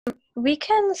We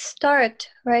can start,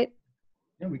 right?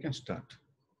 Yeah, we can start.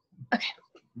 Okay.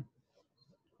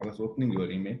 I was opening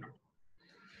your email.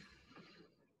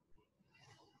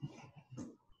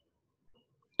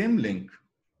 Same link.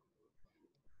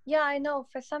 Yeah, I know.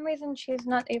 For some reason, she's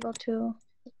not able to.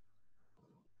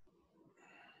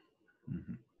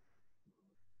 Mm-hmm.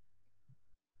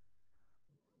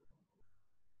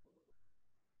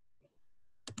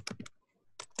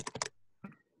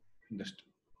 Just.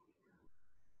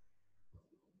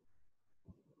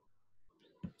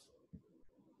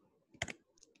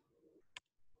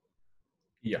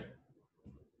 Yeah.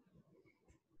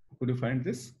 Could you find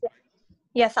this?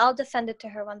 Yes, I'll just send it to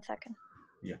her 1 second.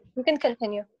 Yeah. You can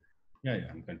continue. Yeah,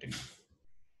 I'm continuing.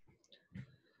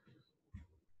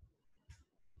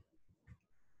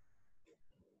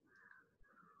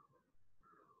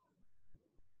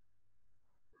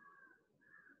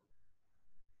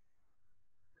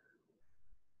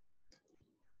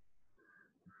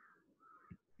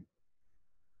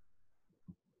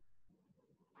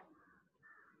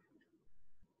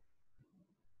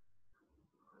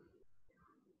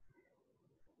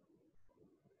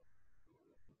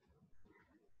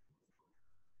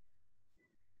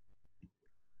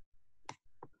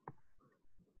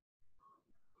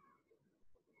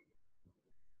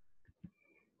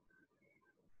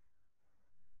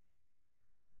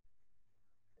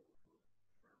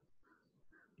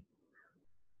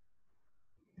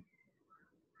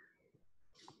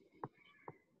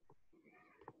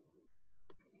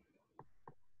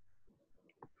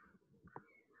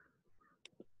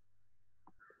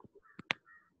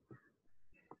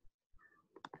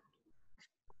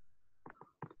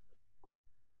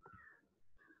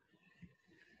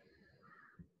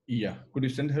 Yeah. Could you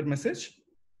send her message?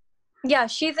 Yeah,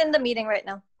 she's in the meeting right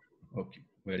now. Okay,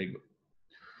 very good.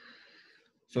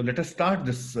 So let us start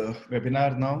this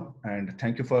webinar now, and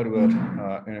thank you for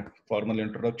your formal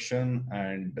introduction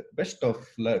and best of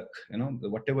luck.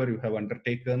 Whatever you have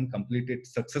undertaken, complete it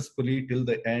successfully till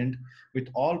the end with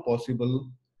all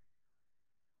possible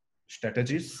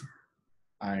strategies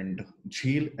and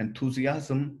zeal,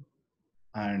 enthusiasm,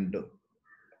 and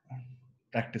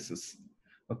practices.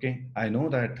 Okay, I know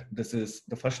that this is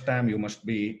the first time you must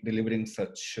be delivering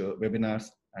such webinars,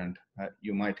 and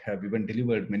you might have even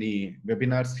delivered many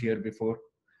webinars here before.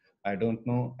 I don't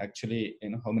know actually,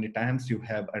 how many times you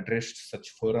have addressed such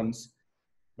forums,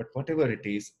 but whatever it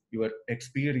is, your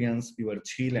experience, your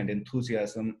zeal and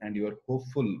enthusiasm, and your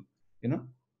hopeful,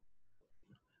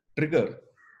 trigger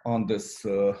on this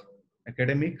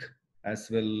academic as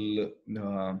well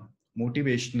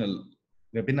motivational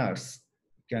webinars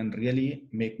can really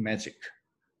make magic.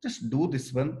 Just do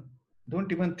this one. Don't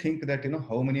even think that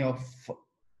how many of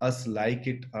us like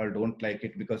it or don't like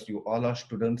it, because you all are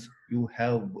students. You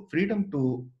have freedom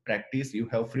to practice, you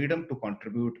have freedom to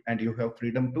contribute, and you have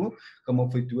freedom to come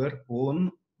up with your own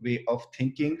way of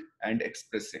thinking and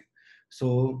expressing.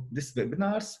 So these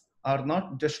webinars are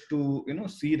not just to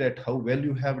see that how well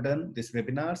you have done. These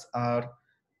webinars are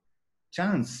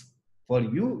chance for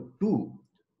you to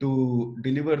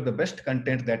deliver the best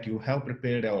content that you have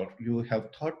prepared or you have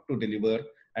thought to deliver.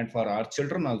 And for our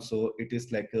children also, it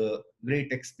is like a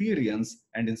great experience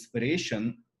and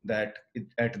inspiration that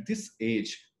at this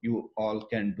age you all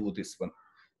can do this one.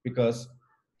 Because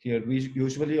here we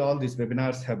usually all these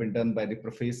webinars have been done by the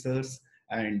professors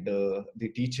and the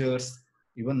teachers,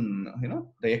 even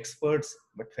the experts.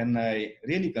 But when I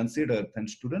really consider then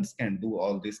students can do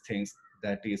all these things,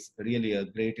 that is really a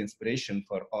great inspiration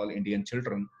for all Indian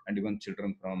children and even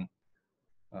children from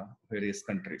various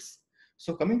countries.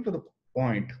 So coming to the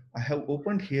point, I have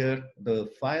opened here the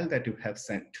file that you have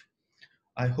sent.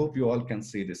 I hope you all can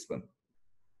see this one.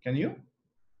 Can you?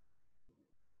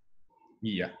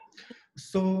 Yeah.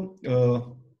 So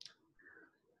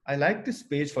I like this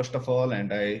page first of all,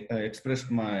 and I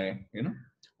expressed my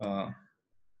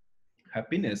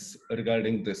happiness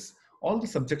regarding this. All the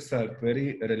subjects are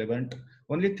very relevant.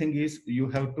 Only thing is you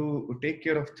have to take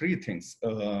care of three things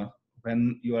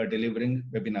when you are delivering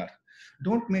webinar.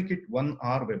 Don't make it 1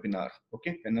 hour webinar,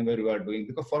 okay, whenever you are doing,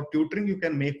 because for tutoring you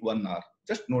can make 1 hour.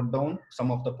 Just note down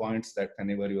some of the points that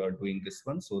whenever you are doing this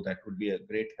one, so that would be a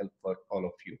great help for all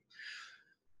of you.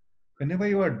 Whenever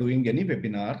you are doing any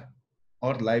webinar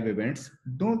or live events,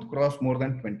 don't cross more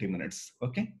than 20 minutes.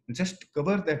 Okay, just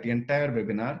cover that entire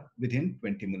webinar within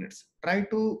 20 minutes. Try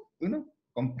to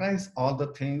comprise all the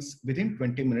things within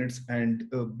 20 minutes and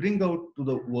bring out to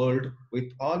the world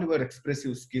with all your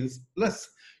expressive skills, plus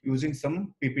using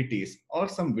some PPTs or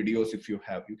some videos. If you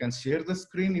have, you can share the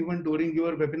screen even during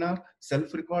your webinar,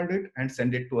 self-record it and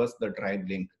send it to us, the drive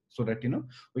link, so that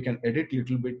we can edit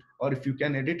little bit, or if you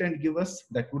can edit and give us,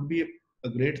 that would be a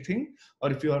great thing.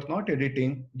 Or if you are not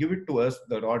editing, give it to us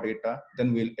the raw data,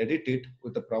 then we'll edit it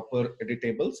with the proper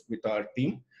editables with our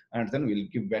team, and then we'll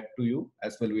give back to you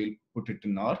as well. We'll put it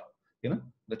in our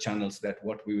the channels that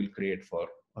what we will create for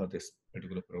this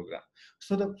particular program.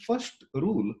 So the first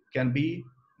rule can be,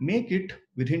 make it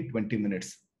within 20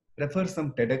 minutes. Refer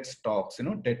some TEDx talks,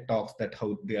 TED talks, that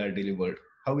how they are delivered,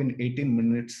 how in 18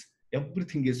 minutes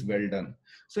everything is well done.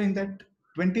 So in that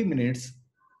 20 minutes,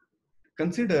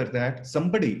 consider that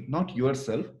somebody, not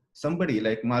yourself, somebody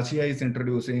like Mazia is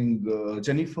introducing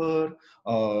Jennifer,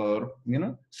 or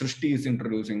Srishti is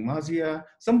introducing Mazia.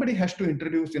 Somebody has to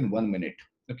introduce in 1 minute.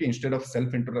 Okay, instead of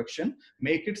self introduction,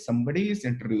 make it somebody is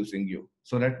introducing you,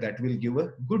 so that that will give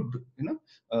a good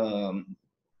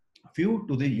view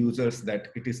to the users that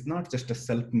it is not just a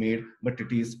self-made, but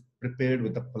it is prepared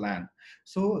with a plan.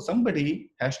 So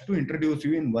somebody has to introduce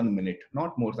you in 1 minute,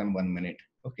 not more than 1 minute.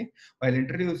 Okay, while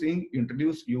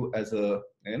introduce you as a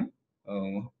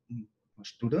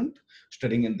student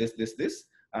studying in this,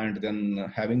 and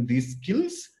then having these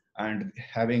skills, and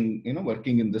having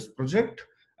working in this project,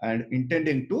 and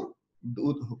intending to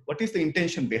do what is the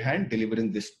intention behind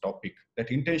delivering this topic.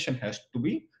 That intention has to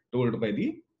be told by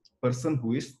the person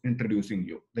who is introducing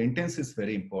you. The intent is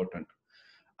very important.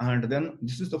 And then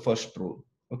this is the first rule.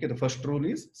 Okay, the first rule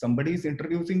is somebody is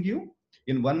introducing you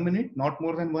in 1 minute, not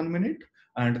more than 1 minute.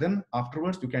 And then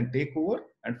afterwards you can take over,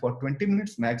 and for 20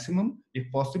 minutes maximum,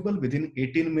 if possible within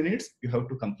 18 minutes, you have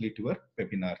to complete your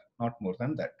webinar, not more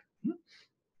than that.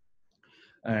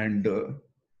 And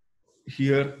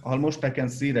here almost I can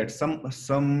see that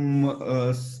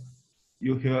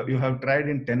you have tried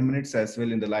in 10 minutes as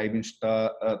well in the live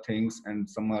Insta things, and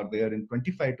some are there in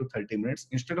 25 to 30 minutes.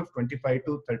 Instead of 25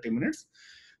 to 30 minutes,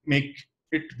 make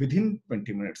it within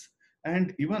 20 minutes.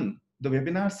 And even the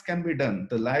webinars can be done,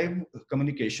 the live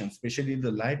communication, especially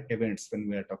the live events. When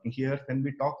we are talking here, when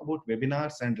we talk about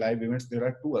webinars and live events, there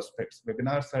are two aspects.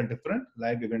 Webinars are different,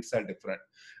 live events are different.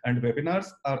 And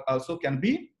webinars are also can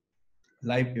be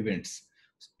live events.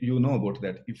 You know about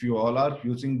that. If you all are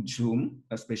using Zoom,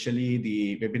 especially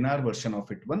the webinar version of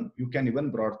it one, you can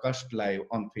even broadcast live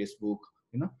on Facebook,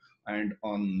 and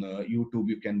on YouTube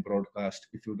you can broadcast.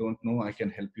 If you don't know, I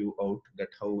can help you out that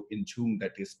how in Zoom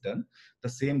that is done. The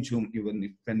same Zoom, even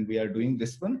if when we are doing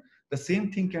this one, the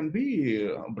same thing can be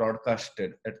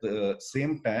broadcasted at the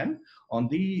same time on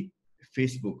the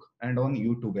Facebook and on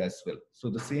YouTube as well. So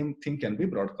the same thing can be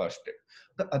broadcasted.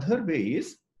 The other way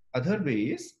is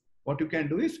what you can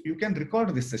do is you can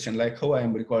record this session like how I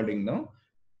am recording now.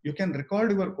 You can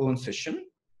record your own session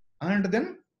and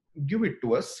then give it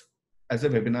to us as a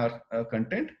webinar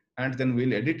content, and then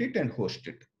we'll edit it and host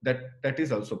it. That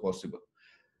is also possible.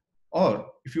 Or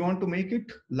if you want to make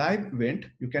it live event,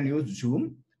 you can use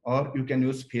Zoom, or you can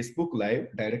use Facebook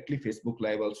Live, directly Facebook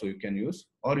Live also you can use,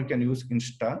 or you can use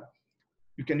Insta.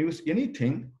 You can use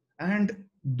anything, and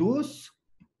those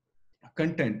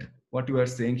content, what you are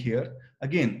saying here,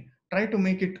 again, try to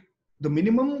make it, the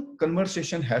minimum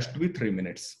conversation has to be 3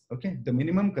 minutes. Okay, the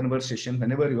minimum conversation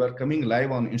whenever you are coming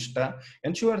live on Insta,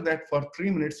 ensure that for 3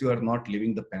 minutes you are not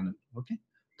leaving the panel. Okay,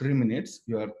 3 minutes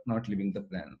you are not leaving the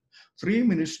panel. 3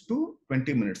 minutes to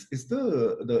 20 minutes is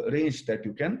the range that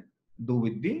you can do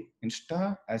with the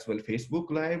Insta as well,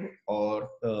 Facebook Live, or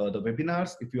the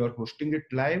webinars. If you are hosting it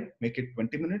live, make it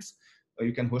 20 minutes.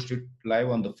 You can host it live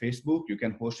on the Facebook. You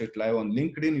can host it live on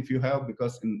LinkedIn if you have,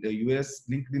 because in the US,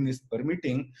 LinkedIn is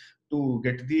permitting to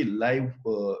get the live,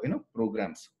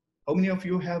 programs. How many of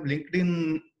you have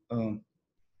LinkedIn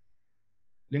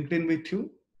with you?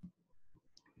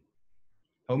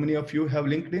 How many of you have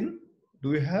LinkedIn?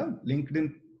 Do you have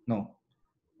LinkedIn? No,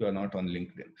 you are not on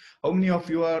LinkedIn. How many of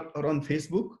you are on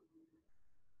Facebook?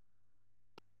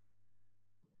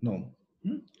 No.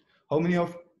 How many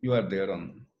of you are there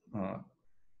on?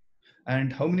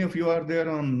 And how many of you are there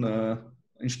on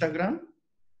Instagram?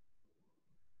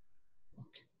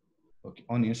 Okay,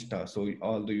 on Insta. So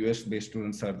all the US based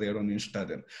students are there on Insta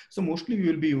then. So mostly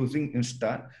you will be using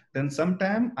Insta. Then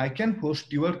sometime I can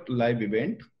host your live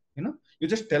event. You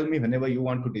just tell me whenever you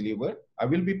want to deliver. I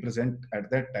will be present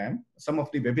at that time. Some of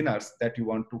the webinars that you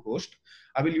want to host,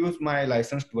 I will use my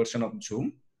licensed version of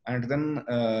Zoom. And then,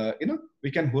 we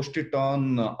can host it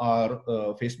on our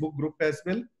Facebook group as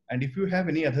well. And if you have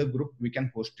any other group, we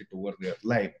can host it over there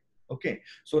live. Okay,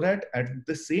 so that at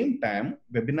the same time,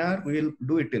 webinar, we'll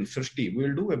do it in Srishti.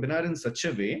 We'll do webinar in such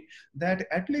a way that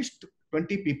at least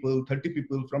 20 people, 30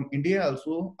 people from India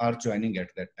also are joining at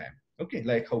that time. Okay,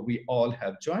 like how we all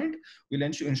have joined, we'll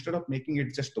ensure instead of making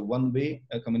it just a one-way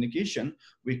communication,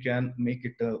 we can make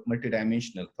it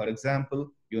multidimensional. For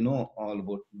example, you know all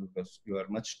about, because you are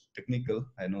much technical,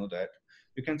 I know that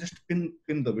you can just pin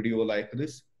the video like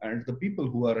this, and the people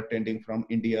who are attending from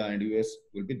India and US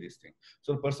will be this thing.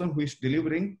 So the person who is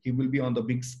delivering, he will be on the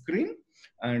big screen,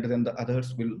 and then the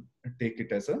others will take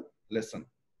it as a lesson.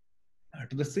 At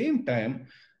the same time,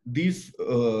 these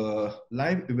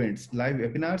live events, live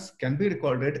webinars can be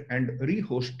recorded and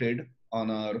rehosted on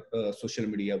our social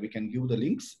media. We can give the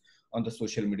links on the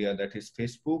social media, that is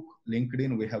Facebook,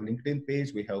 LinkedIn. We have LinkedIn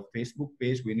page, we have Facebook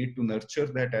page. We need to nurture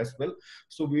that as well.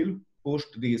 So we'll post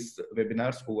these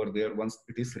webinars over there once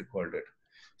it is recorded.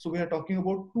 So we are talking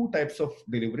about two types of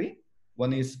delivery.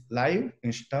 One is live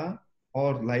Insta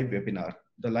or live webinar.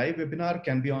 The live webinar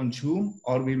can be on Zoom,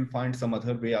 or we will find some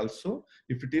other way also.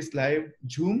 If it is live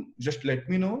Zoom, just let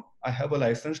me know. I have a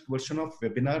licensed version of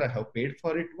webinar. I have paid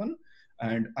for it one,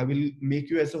 and I will make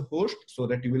you as a host so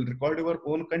that you will record your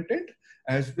own content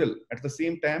as well. At the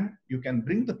same time, you can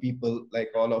bring the people like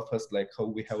all of us, like how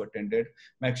we have attended.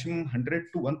 Maximum 100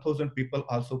 to 1000 people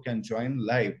also can join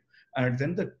live, and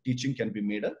then the teaching can be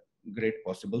made a great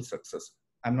possible success.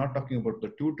 I'm not talking about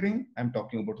the tutoring, I'm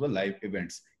talking about the live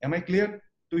events. Am I clear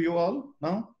to you all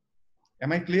now?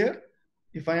 Am I clear?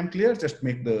 If I am clear, just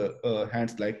make the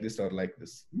hands like this or like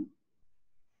this.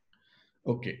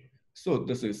 Okay, so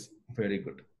this is very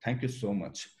good. Thank you so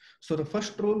much. So the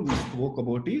first role we spoke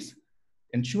about is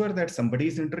ensure that somebody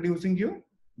is introducing you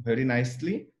very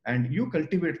nicely, and you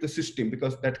cultivate the system,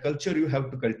 because that culture you have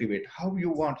to cultivate how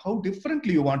you want, how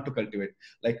differently you want to cultivate,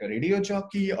 like a radio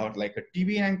jockey or like a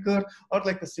TV anchor or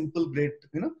like a simple great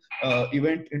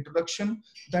event introduction.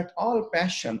 That all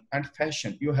passion and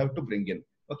fashion you have to bring in.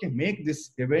 Okay, make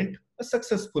this event a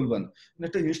successful one.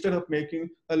 Instead of making,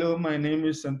 hello, my name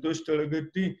is Santosh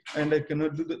Talagatti and I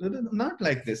cannot do not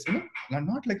like this,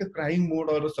 not like a crying mode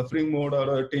or a suffering mode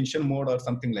or a tension mode or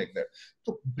something like that.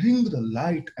 So bring the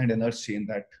light and energy in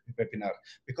that webinar,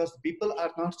 because people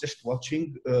are not just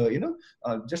watching,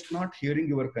 just not hearing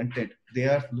your content. They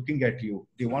are looking at you.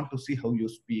 They want to see how you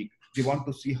speak. They want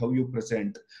to see how you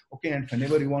present. Okay, and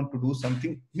whenever you want to do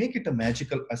something, make it a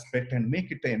magical aspect and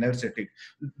make it energetic.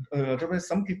 Otherwise,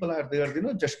 some people are there,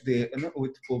 just they,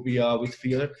 with phobia, with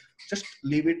fear. Just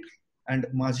leave it, and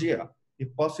magia.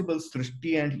 If possible,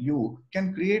 Srishti and you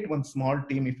can create one small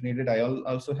team if needed. I'll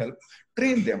also help.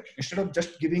 Train them instead of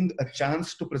just giving a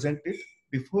chance to present it.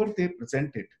 Before they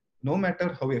present it, no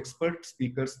matter how expert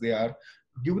speakers they are,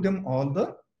 give them all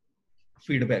the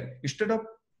feedback. Instead of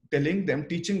telling them,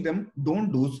 teaching them,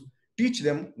 don't do, teach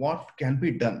them what can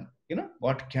be done.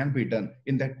 What can be done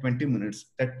in that 20 minutes.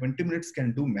 That 20 minutes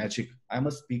can do magic. I'm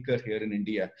a speaker here in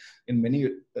India in many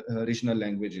regional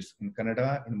languages, in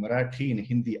Kannada, in Marathi, in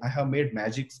Hindi. I have made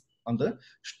magics on the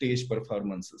stage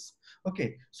performances.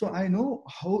 Okay, so I know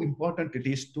how important it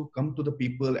is to come to the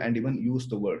people and even use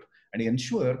the word and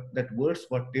ensure that words,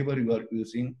 whatever you are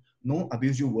using, no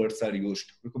abusive words are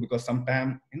used, because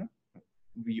sometimes,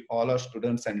 we all are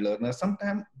students and learners.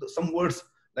 Sometimes some words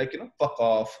like, fuck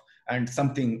off and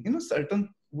something, certain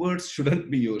words shouldn't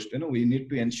be used. We need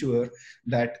to ensure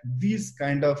that these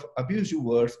kind of abusive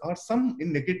words or some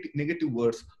in negative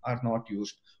words are not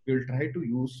used. We'll try to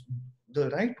use the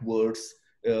right words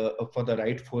for the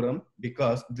right forum,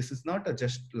 because this is not a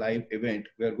just live event.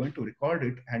 We are going to record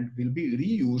it and will be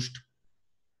reused,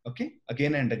 okay,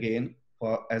 again and again,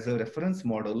 for as a reference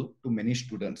model to many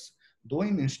students. Though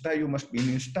in Insta, you must be in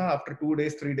Insta, after 2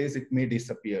 days, 3 days, it may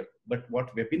disappear. But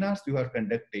what webinars you are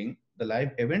conducting, the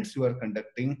live events you are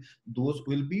conducting, those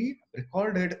will be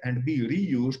recorded and be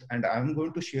reused. And I'm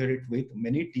going to share it with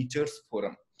many teachers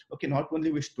forum. Okay, not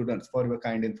only with students. For your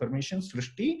kind information,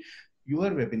 Srishti, your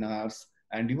webinars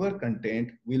and your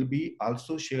content will be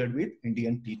also shared with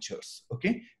Indian teachers.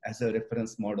 Okay, as a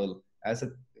reference model, as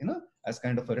a, as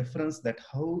kind of a reference that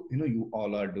how, you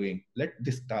all are doing. Let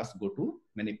this task go to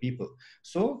many people.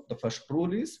 So the first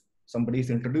rule is somebody is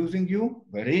introducing you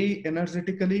very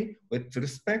energetically with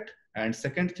respect. And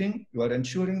second thing, you are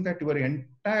ensuring that your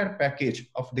entire package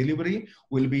of delivery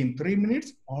will be in 3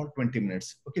 minutes or 20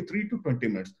 minutes. Okay, 3 to 20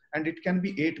 minutes. And it can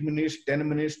be 8 minutes, 10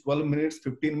 minutes, 12 minutes,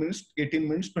 15 minutes, 18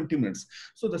 minutes, 20 minutes.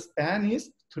 So the span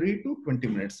is 3 to 20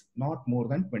 minutes, not more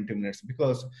than 20 minutes,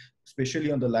 because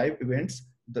especially on the live events,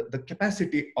 the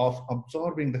capacity of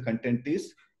absorbing the content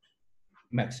is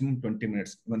maximum 20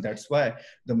 minutes. And that's why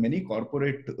the many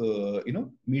corporate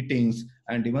meetings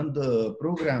and even the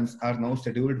programs are now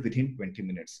scheduled within 20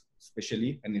 minutes,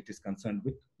 especially when it is concerned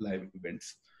with live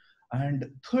events. And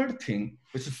third thing,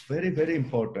 which is very, very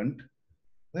important,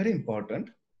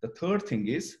 the third thing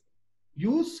is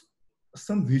use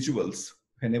some visuals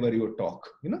whenever you talk.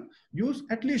 Use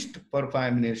at least for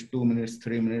 5 minutes, 2 minutes,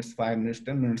 3 minutes, 5 minutes,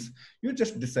 10 minutes. You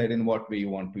just decide in what way you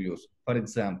want to use. For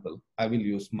example, I will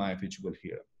use my visual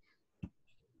here.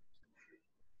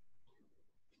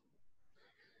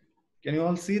 Can you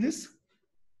all see this?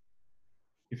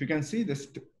 If you can see this,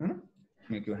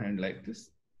 make your hand like this.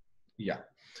 Yeah.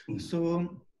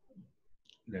 So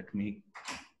let me,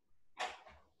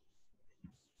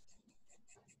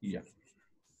 yeah.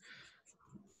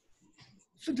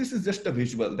 So this is just a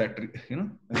visual that,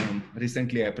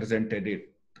 recently I presented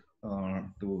it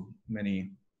to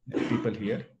many people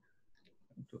here.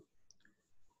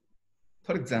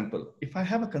 For example, if I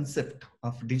have a concept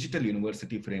of digital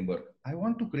university framework, I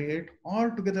want to create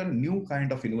altogether a new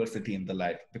kind of university in the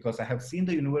life, because I have seen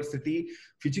the university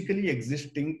physically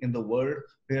existing in the world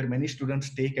where many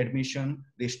students take admission,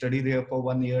 they study there for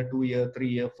 1 year, 2 year, 3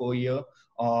 year, 4 year,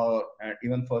 or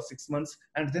even for 6 months,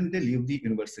 and then they leave the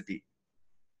university.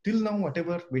 Till now,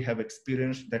 whatever we have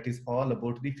experienced, that is all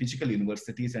about the physical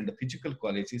universities and the physical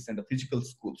colleges and the physical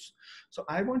schools. So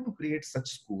I want to create such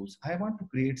schools. I want to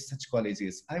create such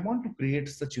colleges. I want to create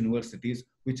such universities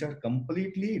which are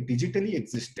completely digitally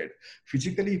existed.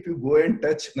 Physically, if you go and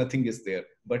touch, nothing is there.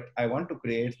 But I want to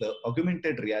create the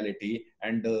augmented reality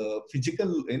and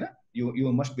physical,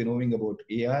 you must be knowing about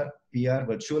AR, VR,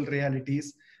 virtual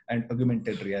realities, and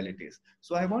augmented realities.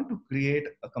 So I want to create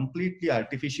a completely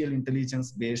artificial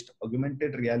intelligence based,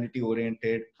 augmented reality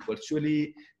oriented,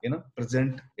 virtually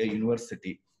present a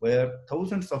university where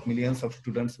thousands of millions of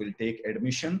students will take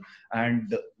admission,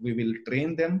 and we will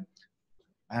train them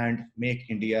and make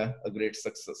India a great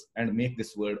success and make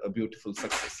this world a beautiful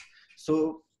success.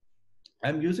 So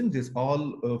I'm using this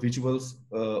all visuals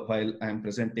while I'm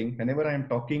presenting. Whenever I'm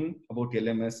talking about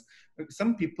LMS,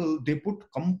 some people, they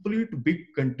put complete big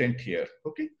content here,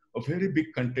 okay? A very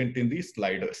big content in these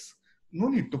sliders. No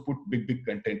need to put big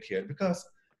content here, because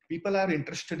people are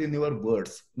interested in your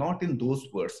words, not in those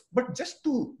words, but just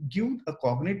to give a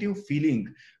cognitive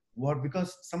feeling. What?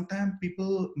 Because sometimes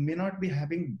people may not be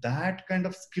having that kind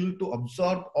of skill to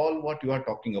absorb all what you are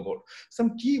talking about.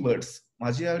 Some keywords,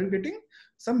 Maji, are you getting?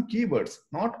 Some keywords,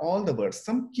 not all the words,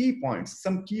 some key points,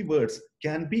 some keywords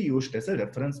can be used as a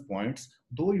reference points.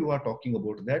 Though you are talking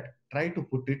about that, try to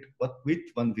put it with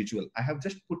one visual. I have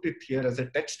just put it here as a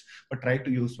text, but try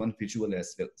to use one visual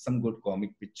as well. Some good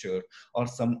comic picture or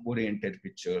some oriented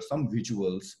picture, some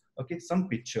visuals, okay, some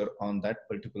picture on that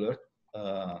particular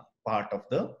part of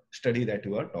the study that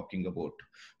you are talking about.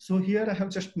 So here I have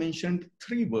just mentioned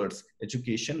 3 words: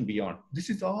 education, beyond. This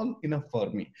is all enough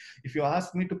for me. If you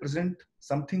ask me to present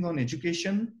something on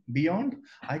education beyond,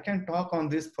 I can talk on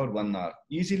this for 1 hour.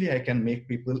 Easily I can make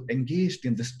people engaged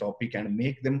in this topic and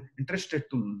make them interested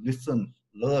to listen,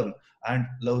 learn, and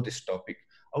love this topic.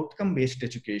 Outcome-based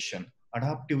education,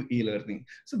 adaptive e-learning.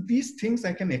 So these things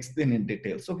I can explain in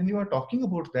detail. So when you are talking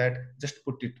about that, just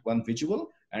put it one visual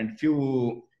and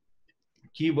few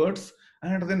keywords.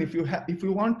 And then if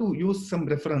you want to use some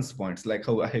reference points, like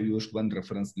how I have used one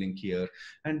reference link here,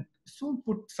 and so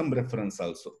put some reference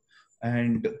also.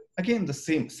 And again, the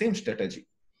same strategy.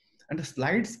 And the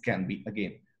slides can be,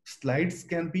 again, slides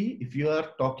can be, if you are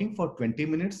talking for 20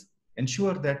 minutes,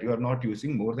 ensure that you are not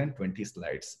using more than 20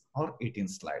 slides or 18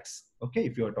 slides. Okay,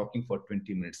 if you are talking for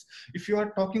 20 minutes. If you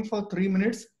are talking for 3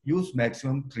 minutes, use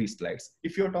maximum 3 slides.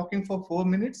 If you are talking for 4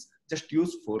 minutes, just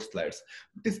use 4 slides.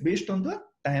 It is based on the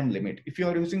time limit. If you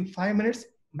are using 5 minutes,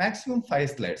 maximum 5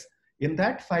 slides. In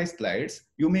that 5 slides,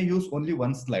 you may use only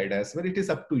 1 slide as well. It is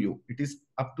up to you. It is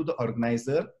up to the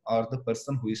organizer or the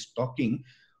person who is talking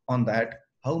on that,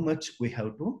 how much we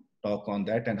have to talk on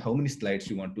that and how many slides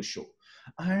you want to show.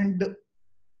 And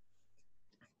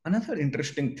another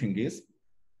interesting thing is,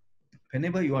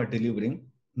 whenever you are delivering,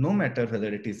 no matter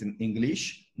whether it is in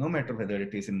English, no matter whether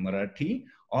it is in Marathi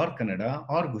or Kannada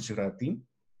or Gujarati,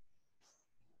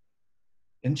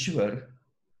 ensure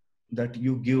that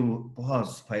you give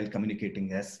pause while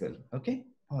communicating as well. Okay?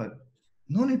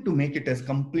 No need to make it as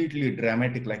completely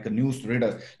dramatic like a news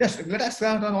reader. Yes, let us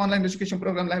start an online education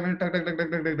program.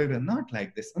 Not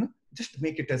like this. Just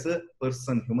make it as a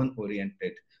person, human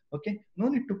oriented. Okay, no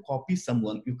need to copy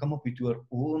someone. You come up with your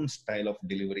own style of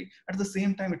delivery. At the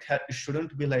same time, it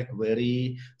shouldn't be like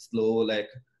very slow, like,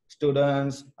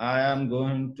 students, I am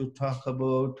going to talk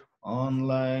about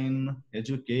online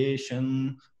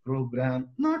education program.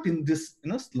 Not in this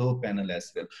slow panel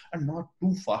as well, and not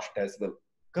too fast as well.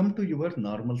 Come to your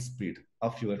normal speed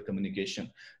of your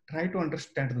communication. Try to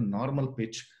understand the normal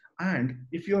pitch. And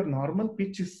if your normal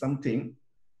pitch is something,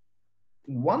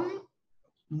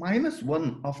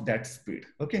 -1 of that speed,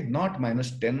 okay, not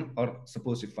 -10. Or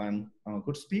suppose if I'm a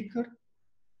good speaker,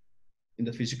 in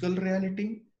the physical reality,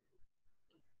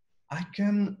 I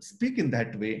can speak in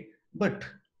that way, but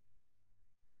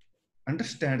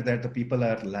understand that the people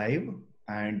are live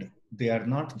and they are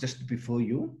not just before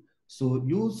you. So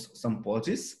use some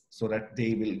pauses so that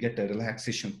they will get a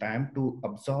relaxation time to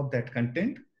absorb that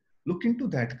content, look into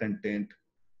that content.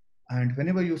 And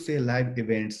whenever you say live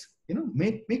events,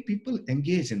 make people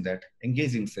engage in that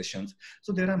engaging sessions.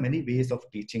 So there are many ways of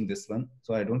teaching this one,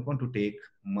 so I don't want to take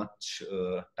much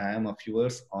time of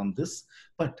yours on this,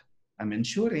 but I'm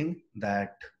ensuring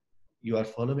that you are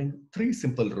following three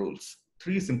simple rules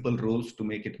to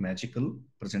make it magical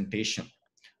presentation.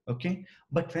 Okay,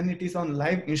 but when it is on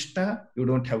live Insta, you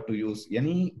don't have to use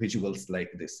any visuals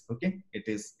like this. Okay, it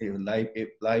is a live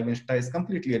Insta is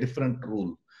completely a different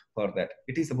rule for that.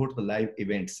 It is about the live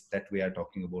events that we are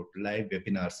talking about, live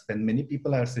webinars, when many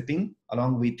people are sitting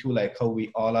along with you, like how we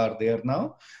all are there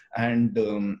now. And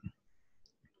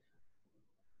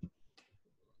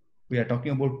we are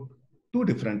talking about two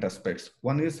different aspects.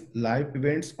 One is live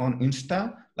events on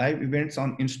Insta. Live events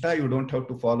on Insta, you don't have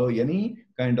to follow any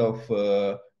kind of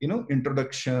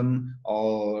introduction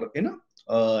or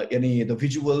any the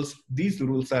visuals. These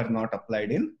rules are not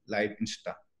applied in live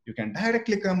Insta. You can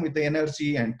directly come with the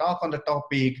energy and talk on the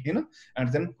topic,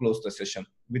 and then close the session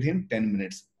within 10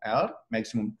 minutes or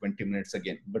maximum 20 minutes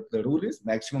again. But the rule is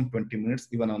maximum 20 minutes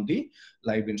even on the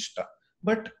live Insta.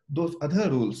 But those other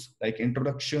rules like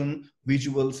introduction,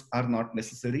 visuals are not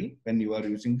necessary when you are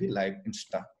using the live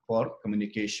Insta for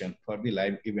communication, for the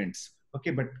live events.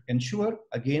 Okay, but ensure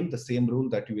again the same rule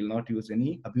that you will not use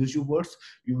any abusive words.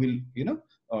 You will,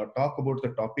 talk about the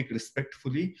topic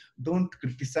respectfully. Don't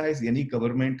criticize any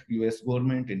government, US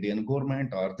government, Indian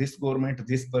government, or this government,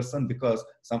 this person, because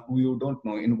you don't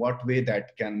know in what way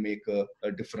that can make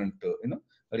a different,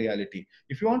 reality.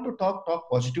 If you want to talk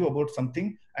positive about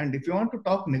something, and if you want to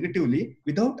talk negatively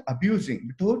without abusing,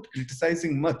 without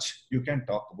criticizing much, you can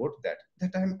talk about that.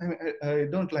 I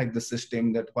don't like the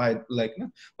system. That why, like,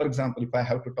 for example, if I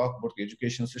have to talk about the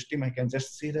education system, I can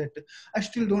just say that I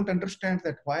still don't understand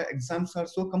that why exams are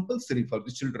so compulsory for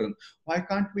the children. Why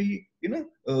can't we,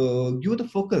 give the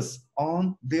focus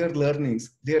on their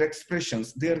learnings, their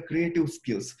expressions, their creative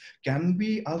skills? Can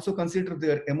we also consider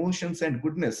their emotions and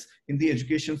goodness in the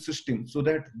education system so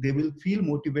that they will feel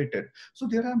motivated? So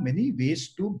there are many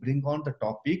ways to bring on the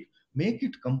topic, make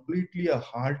it completely a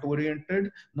heart oriented,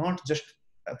 not just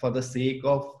for the sake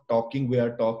of talking, we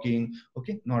are talking.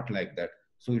 Okay, not like that.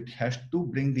 So it has to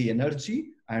bring the energy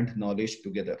and knowledge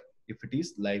together if it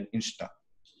is live Insta.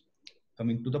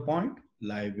 Coming to the point,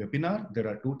 live webinar, there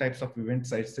are two types of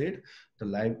events. I said the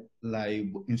live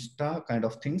Insta kind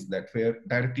of things, that where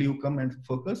directly you come and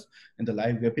focus. In the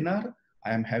live webinar,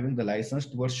 I am having the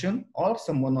licensed version, or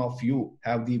someone of you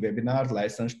have the webinar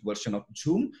licensed version of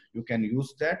Zoom. You can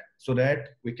use that so that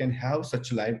we can have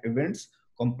such live events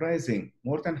comprising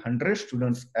more than 100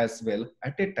 students as well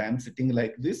at a time sitting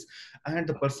like this. And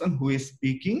the person who is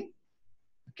speaking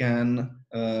can,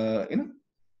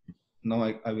 now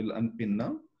I will unpin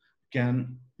now,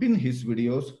 can pin his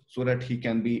videos so that he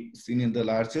can be seen in the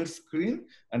larger screen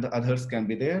and the others can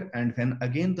be there. And when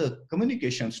again the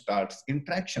communication starts,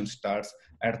 interaction starts,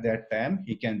 at that time,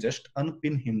 he can just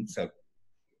unpin himself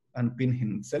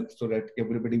so that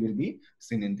everybody will be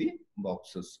seen in the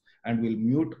boxes, and will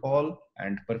mute all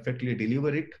and perfectly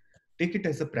deliver it. Take it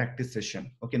as a practice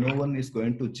session. Okay, no one is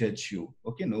going to judge you.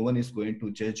 Okay, no one is going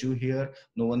to judge you here.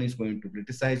 No one is going to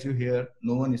criticize you here.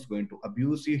 No one is going to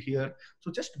abuse you here.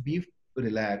 So just be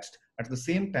relaxed. At the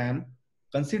same time,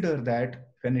 consider that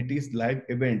when it is live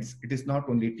events, it is not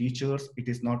only teachers, it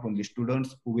is not only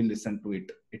students who will listen to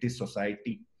it. It is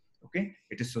society. Okay,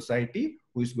 it is society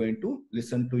who is going to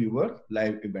listen to your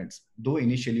live events. Though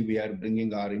initially we are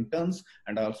bringing our interns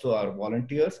and also our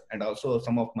volunteers and also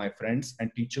some of my friends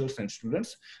and teachers and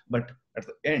students, but at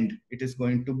the end it is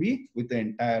going to be with the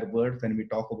entire world when we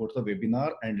talk about the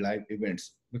webinar and live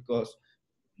events, because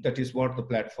that is what the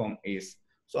platform is.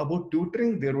 So about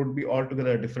tutoring, there would be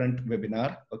altogether a different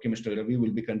webinar. Okay, Mr. Ravi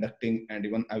will be conducting, and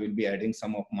even I will be adding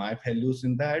some of my values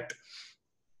in that.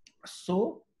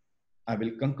 So I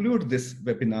will conclude this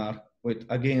webinar with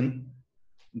again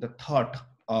the thought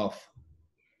of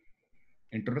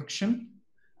introduction,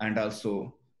 and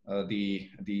also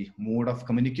the mode of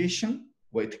communication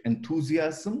with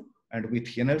enthusiasm, and with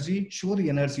energy, show the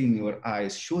energy in your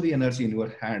eyes, show the energy in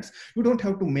your hands. You don't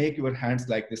have to make your hands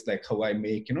like this, like how I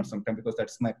make, sometimes, because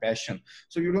that's my passion.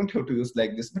 So you don't have to use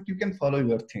like this, but you can follow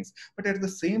your things. But at the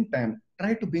same time,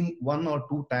 try to bring 1 or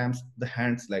 2 times the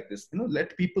hands like this.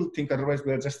 Let people think, otherwise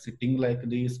we are just sitting like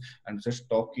this and just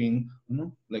talking,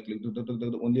 like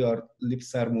only our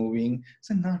lips are moving.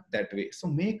 So not that way. So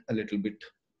make a little bit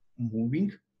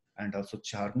moving and also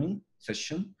charming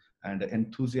session and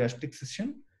enthusiastic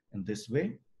session in this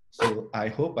way. So I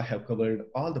hope I have covered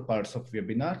all the parts of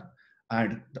webinar,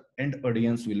 and the end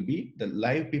audience will be the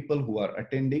live people who are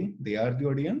attending. They are the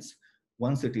audience.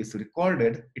 Once it is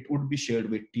recorded, it would be shared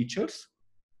with teachers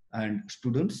and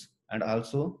students and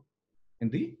also in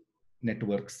the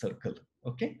network circle.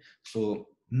 Okay, so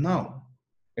now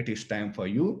it is time for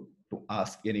you to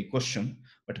ask any question.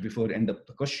 But before end up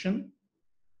the question,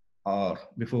 or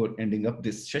before ending up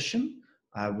this session,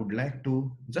 I would like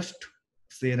to just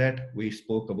say that we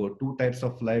spoke about 2 types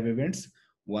of live events.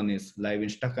 One is live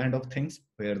Insta kind of things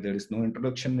where there is no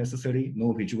introduction necessary,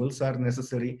 no visuals are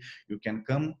necessary. You can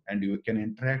come and you can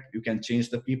interact, you can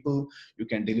change the people, you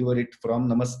can deliver it from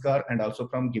Namaskar and also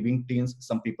from Giving Teens.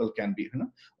 Some people can be,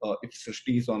 if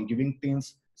Srishti is on Giving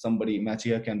Teens, somebody,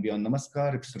 Machia, can be on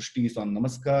Namaskar. If Srishti is on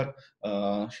Namaskar,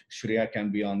 Shreya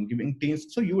can be on Giving Teens.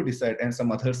 So you decide, and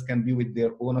some others can be with their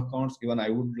own accounts. Even I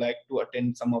would like to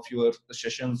attend some of your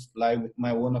sessions live with my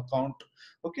own account.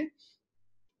 Okay.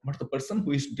 But the person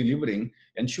who is delivering,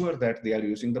 ensure that they are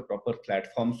using the proper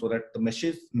platform so that the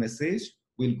message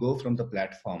will go from the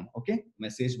platform. Okay,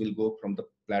 message will go from the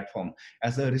platform.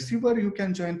 As a receiver, you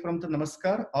can join from the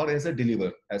Namaskar, or as a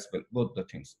deliver as well, both the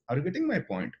things. Are you getting my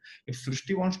point? If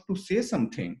Srishti wants to say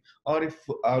something, or if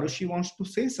Arushi wants to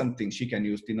say something, she can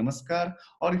use the Namaskar.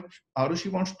 Or if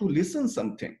Arushi wants to listen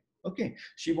something, okay,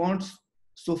 she wants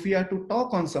Sophia to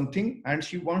talk on something and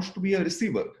she wants to be a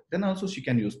receiver, then also she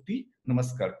can use the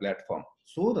Namaskar platform.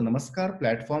 So the Namaskar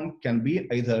platform can be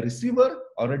either a receiver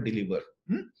or a deliver.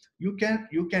 You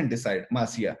can decide,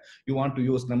 Masia, you want to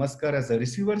use Namaskar as a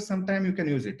receiver, sometime you can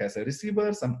use it as a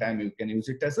receiver, sometime you can use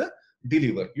it as a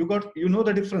deliver. You know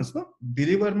the difference, no?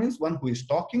 Deliver means one who is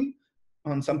talking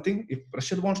on something. If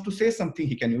Prashad wants to say something,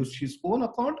 he can use his own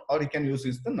account or he can use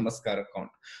the Namaskar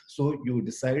account. So you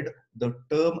decide the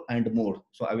term and mode.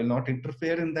 So I will not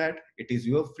interfere in that. It is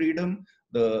your freedom.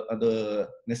 The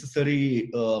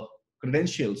necessary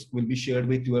credentials will be shared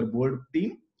with your board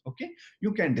team. Okay,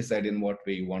 you can decide in what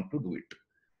way you want to do it.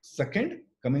 Second,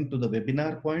 coming to the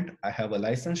webinar point, I have a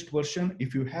licensed version.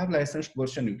 If you have licensed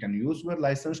version, you can use your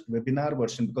licensed webinar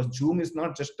version, because Zoom is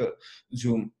not just a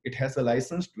Zoom. It has a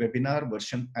licensed webinar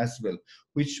version as well,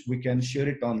 which we can share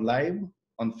it on live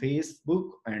on Facebook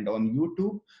and on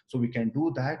YouTube. So we can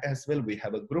do that as well. We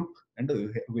have a group,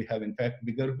 and we have in fact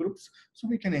bigger groups. So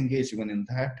we can engage even in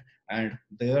that. And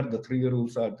there the 3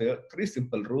 rules are there, 3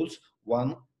 simple rules.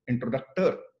 One,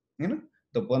 introductor,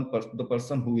 the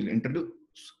person who will introduce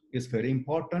is very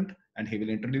important, and he will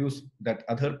introduce that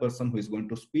other person who is going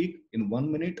to speak in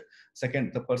 1 minute.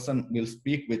 Second, the person will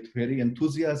speak with very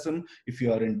enthusiasm. If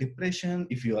you are in depression,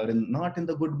 if you are not in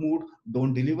the good mood,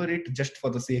 don't deliver it just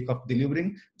for the sake of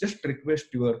delivering. Just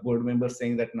request your board member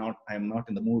saying that, now I am not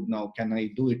in the mood, now can I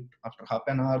do it after half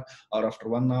an hour or after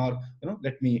 1 hour?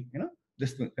 Let me,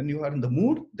 this. When you are in the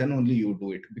mood, then only you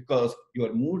do it, because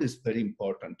your mood is very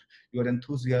important. Your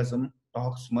enthusiasm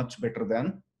talks much better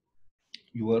than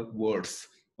your words.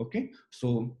 Okay,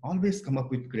 so always come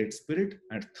up with great spirit.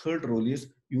 And third rule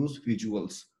is use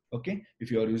visuals. Okay,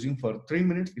 if you are using for 3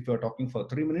 minutes, if you are talking for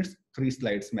 3 minutes, 3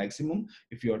 slides maximum.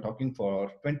 If you are talking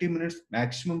for 20 minutes,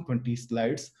 maximum 20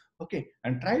 slides. Okay,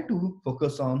 and try to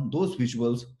focus on those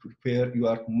visuals where you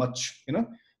are much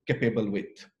capable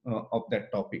with of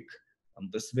that topic.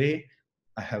 This way,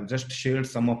 I have just shared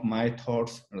some of my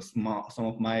thoughts and some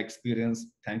of my experience.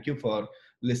 Thank you for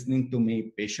listening to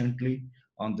me patiently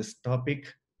on this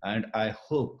topic. And I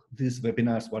hope these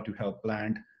webinars, what you have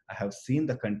planned, I have seen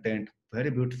the content, very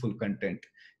beautiful content.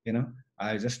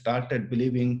 I just started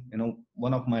believing,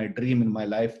 one of my dream in my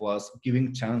life was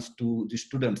giving chance to the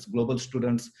students, global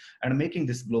students, and making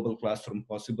this global classroom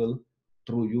possible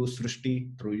through you,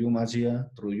 Srishti, through you, Majia,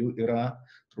 through you, Ira,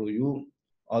 through you,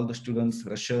 all the students,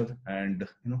 Rashad, and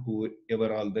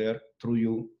whoever all there. Through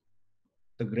you,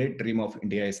 the great dream of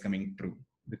India is coming true,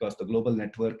 because the global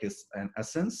network is an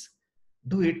essence.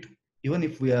 Do it, even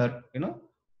if we are,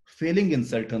 failing in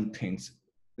certain things.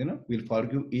 We'll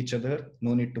forgive each other.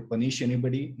 No need to punish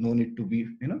anybody. No need to be,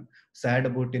 sad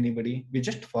about anybody. We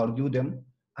just forgive them,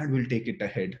 and we'll take it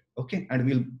ahead. Okay, and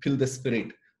we'll feel the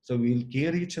spirit. So we'll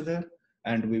care each other,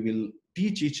 and we will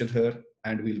teach each other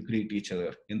and we'll greet each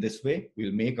other. In this way,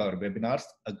 we'll make our webinars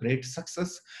a great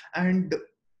success. And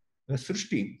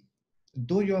Srishti,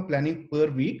 though you are planning per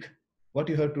week, what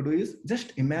you have to do is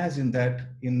just imagine that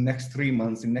in next 3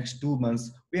 months, in next 2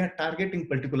 months, we are targeting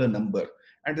particular number.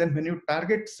 And then when you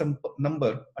target some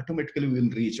number, automatically we will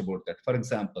reach about that. For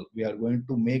example, we are going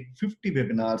to make 50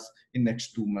 webinars in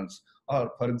next 2 months.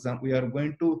 Or for example, we are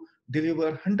going to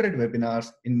deliver 100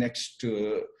 webinars in next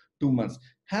 2 months.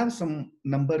 Have some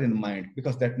number in mind,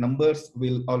 because that numbers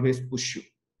will always push you.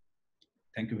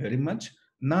 Thank you very much.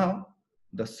 Now,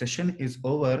 the session is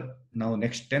over. Now,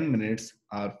 next 10 minutes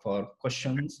are for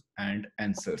questions and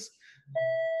answers.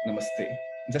 Namaste.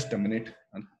 Just a minute.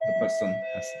 The person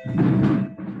has.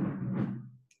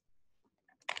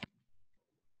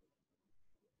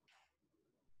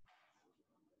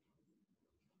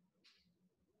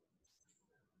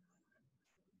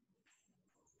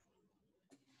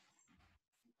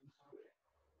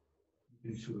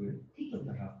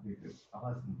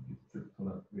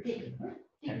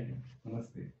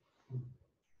 नमस्ते.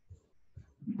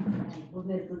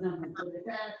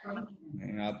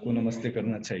 आपको नमस्ते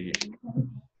करना चाहिए.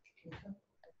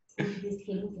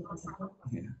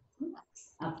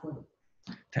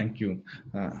 Thank you.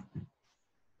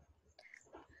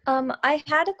 I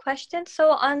had a question.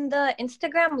 So on the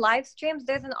Instagram live streams,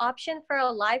 there's an option for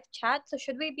a live chat. So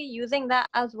should we be using that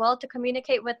as well to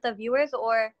communicate with the viewers,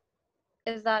 or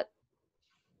is that?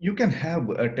 You can have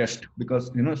a test, because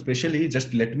especially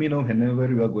just let me know whenever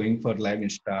you are going for live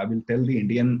Insta. I will tell the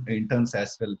Indian interns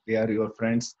as well. They are your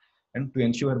friends, and to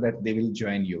ensure that they will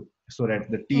join you, so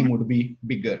that the team would be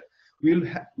bigger. We'll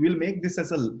make this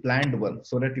as a planned one,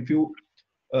 so that if you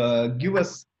give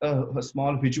us a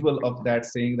small visual of that,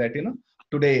 saying that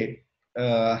today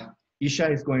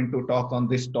Isha is going to talk on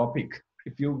this topic.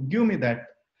 If you give me that,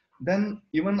 then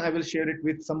even I will share it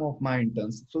with some of my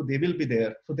interns, so they will be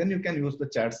there. So then you can use the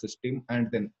chat system,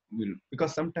 and then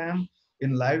because sometimes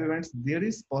in live events there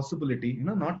is possibility,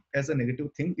 not as a negative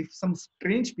thing, if some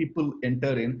strange people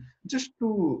enter in just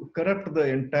to corrupt the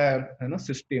entire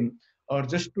system, or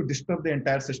just to disturb the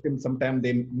entire system. Sometimes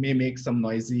they may make some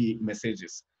noisy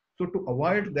messages. So to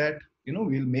avoid that,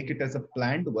 we'll make it as a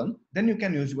planned one. Then you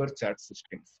can use your chat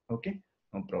systems. Okay,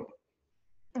 no problem.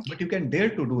 But you can dare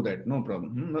to do that, no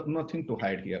problem. Nothing to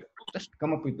hide here. Just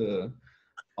come up with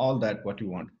all that what you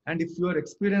want. And if your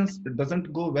experience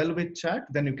doesn't go well with chat,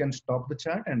 then you can stop the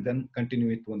chat and then continue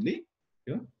it only.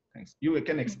 Yeah, thanks. You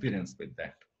can experience with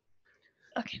that.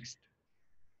 Okay. Next.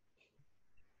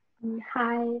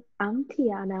 Hi, I'm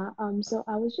Tiana. So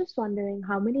I was just wondering,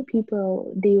 how many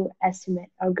people do you estimate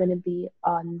are going to be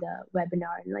on the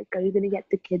webinar? Like, are you going to get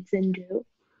the kids in too?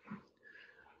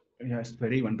 Yes,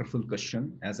 very wonderful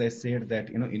question. As I said that,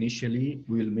 initially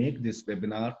we will make this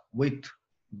webinar with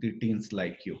the teens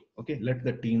like you. Okay, let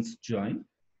the teens join,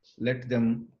 let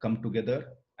them come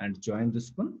together and join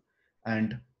this one.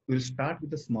 And we'll start with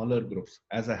the smaller groups.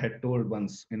 As I had told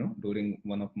once, during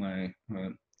one of my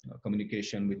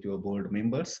communication with your board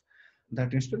members,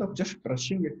 that instead of just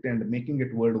rushing it and making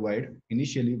it worldwide,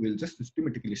 initially we'll just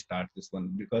systematically start this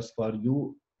one, because for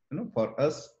you, for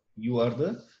us, you are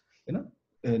the,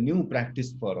 a new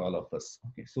practice for all of us.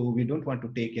 Okay, so we don't want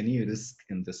to take any risk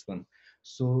in this one.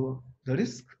 So the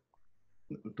risk,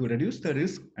 to reduce the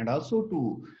risk and also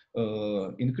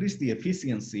to increase the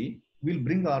efficiency, we'll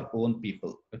bring our own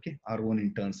people, okay, our own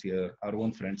interns here, our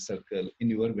own friend circle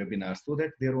in your webinar, so that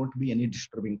there won't be any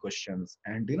disturbing questions,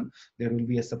 and there will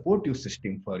be a supportive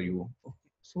system for you. Okay.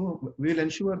 So we'll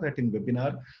ensure that in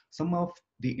webinar, some of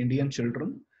the Indian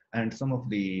children and some of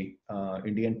the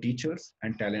Indian teachers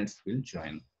and talents will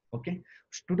join. Okay,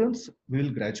 students, we will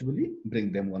gradually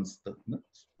bring them once the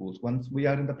schools, once we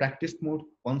are in the practice mode,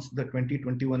 once the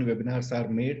 2021 webinars are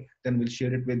made, then we'll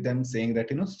share it with them, saying that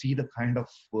see the kind of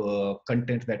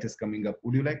content that is coming up.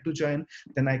 Would you like to join?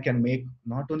 Then I can make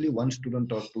not only one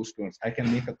student or two students, I can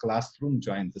make a classroom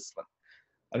join this one.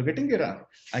 Are you getting it?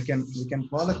 We can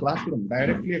call a classroom,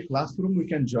 directly a classroom we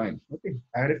can join. Okay,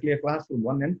 directly a classroom,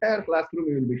 one entire classroom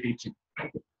we will be teaching.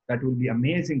 Okay. That will be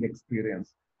amazing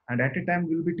experience. And at a time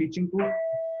we'll be teaching to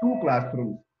 2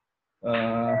 classrooms.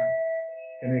 Can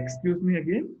you excuse me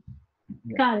again?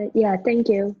 Yeah. Got it. Yeah, thank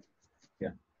you.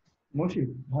 Yeah. Moshi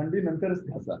भांडी नंतरच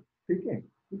घासा. ठीक आहे?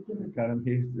 कारण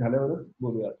हे झाल्यावरच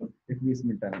बोलूया आपण 21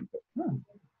 मिनिटानंतर.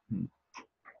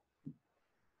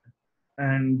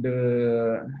 And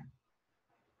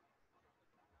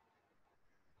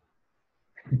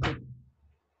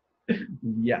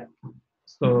yeah,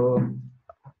 so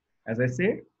as I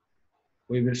said,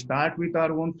 We will start with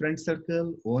our own friend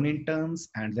circle, own interns,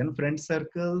 and then friend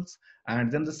circles. And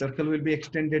then the circle will be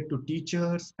extended to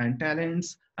teachers and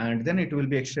talents. And then it will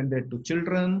be extended to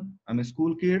children, I mean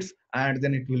school kids. And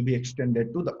then it will be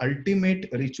extended to the ultimate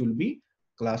reach will be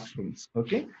classrooms.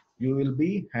 Okay. You will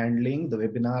be handling the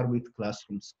webinar with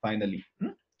classrooms finally.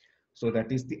 So that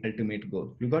is the ultimate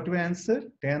goal. You got your answer,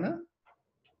 Tana?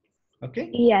 Okay.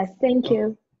 Yes, thank Okay.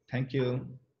 you. Thank you.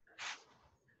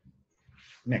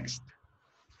 Next.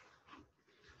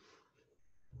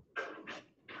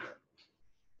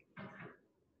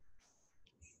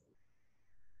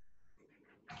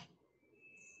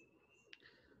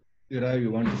 Ira,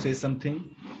 you want to say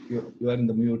something? You are in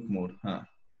the mute mode. Huh?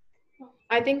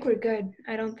 I think we're good.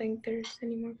 I don't think there's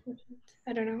any more questions.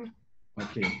 I don't know.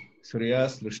 Okay. Surya,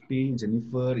 Srushti,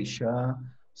 Jennifer, Isha,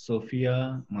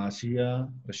 Sophia, Marcia,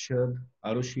 Rashad,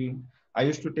 Arushi. I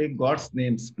used to take God's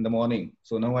names in the morning.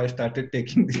 So now I started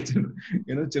taking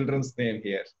the children's name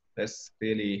here. That's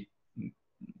really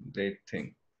great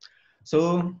thing.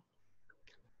 So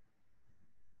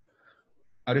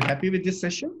are you happy with this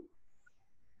session?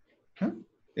 Huh?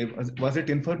 Was it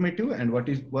informative and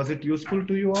was it useful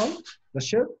to you all?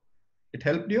 Rashad, it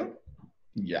helped you?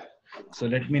 Yeah. So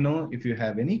let me know if you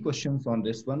have any questions on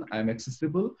this one. I'm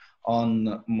accessible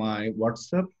on my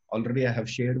WhatsApp. Already I have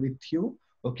shared with you.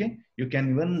 Okay. You can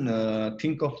even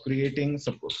think of creating,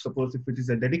 suppose if it is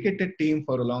a dedicated team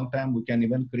for a long time, we can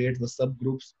even create the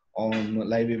subgroups on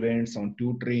live events, on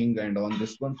tutoring and on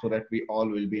this one so that we all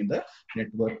will be in the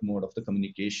network mode of the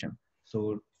communication.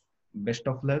 So best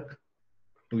of luck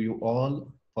to you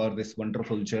all for this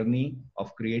wonderful journey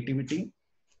of creativity.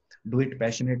 Do it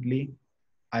passionately.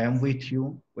 I am with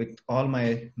you with all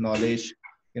my knowledge,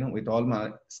 with all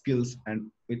my skills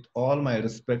and with all my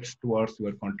respects towards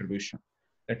your contribution.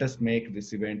 Let us make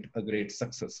this event a great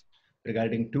success.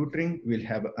 Regarding tutoring, we'll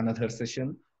have another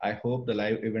session. I hope the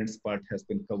live events part has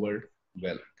been covered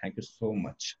well. Thank you so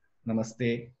much.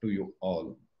 Namaste to you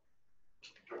all.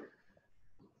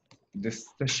 This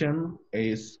session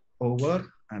is over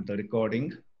and the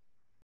recording